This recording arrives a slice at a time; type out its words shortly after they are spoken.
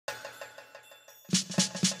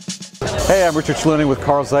Hey, I'm Richard Schluning with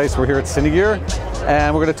Carl Zeiss. We're here at Cine,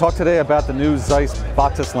 and we're going to talk today about the new ZEISS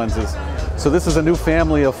Batis lenses. So this is a new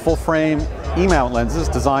family of full-frame E-mount lenses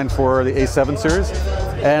designed for the A7 series,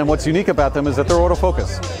 and what's unique about them is that they're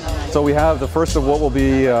autofocus. So we have the first two of what will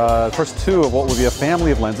be a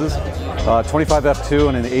family of lenses, 25 f2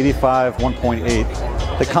 and an 85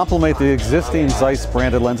 1.8. They complement the existing ZEISS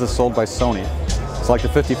branded lenses sold by Sony. It's like the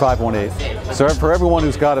 55 1.8. So for everyone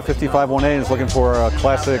who's got a 55 1.8 and is looking for a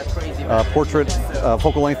classic portrait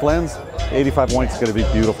focal length lens, 85 1.8 is going to be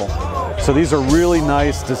beautiful. So these are really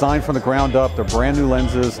nice, designed from the ground up. They're brand new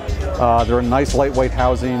lenses. They're nice lightweight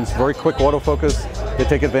housings, very quick autofocus. They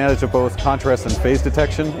take advantage of both contrast and phase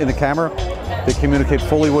detection in the camera. They communicate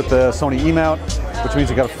fully with the Sony E-mount, which means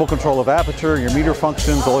you've got full control of aperture, your meter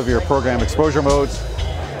functions, all of your program exposure modes.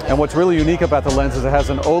 And what's really unique about the lens is it has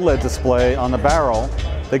an OLED display on the barrel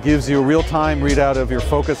that gives you a real-time readout of your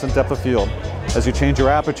focus and depth of field. As you change your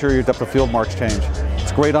aperture, your depth of field marks change.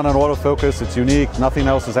 It's great on an autofocus, it's unique, nothing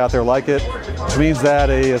else is out there like it, which means that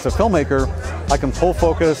as a filmmaker, I can pull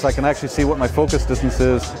focus, I can actually see what my focus distance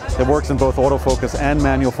is. It works in both autofocus and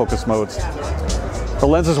manual focus modes. The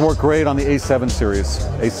lenses work great on the A7 series,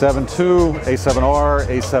 A7 II, A7R,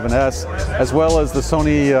 A7S, as well as the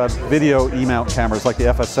Sony video E-mount cameras like the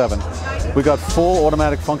FS7. We've got full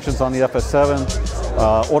automatic functions on the FS7,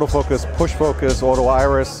 autofocus, push focus, auto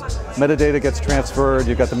iris, metadata gets transferred,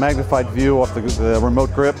 you've got the magnified view off the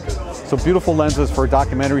remote grip. So beautiful lenses for a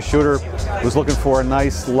documentary shooter who's looking for a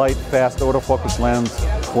nice, light, fast autofocus lens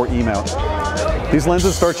for E-mount. These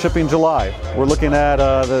lenses start shipping July. We're looking at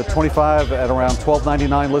the 25 at around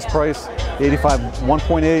 $12.99 list price, the 85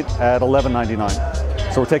 1.8 at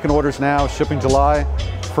 $11.99. So we're taking orders now, shipping July.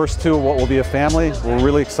 First two of what will be a family. We're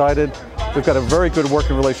really excited. We've got a very good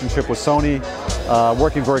working relationship with Sony,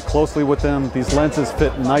 working very closely with them. These lenses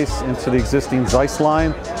fit nice into the existing ZEISS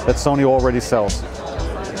line that Sony already sells.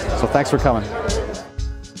 So thanks for coming.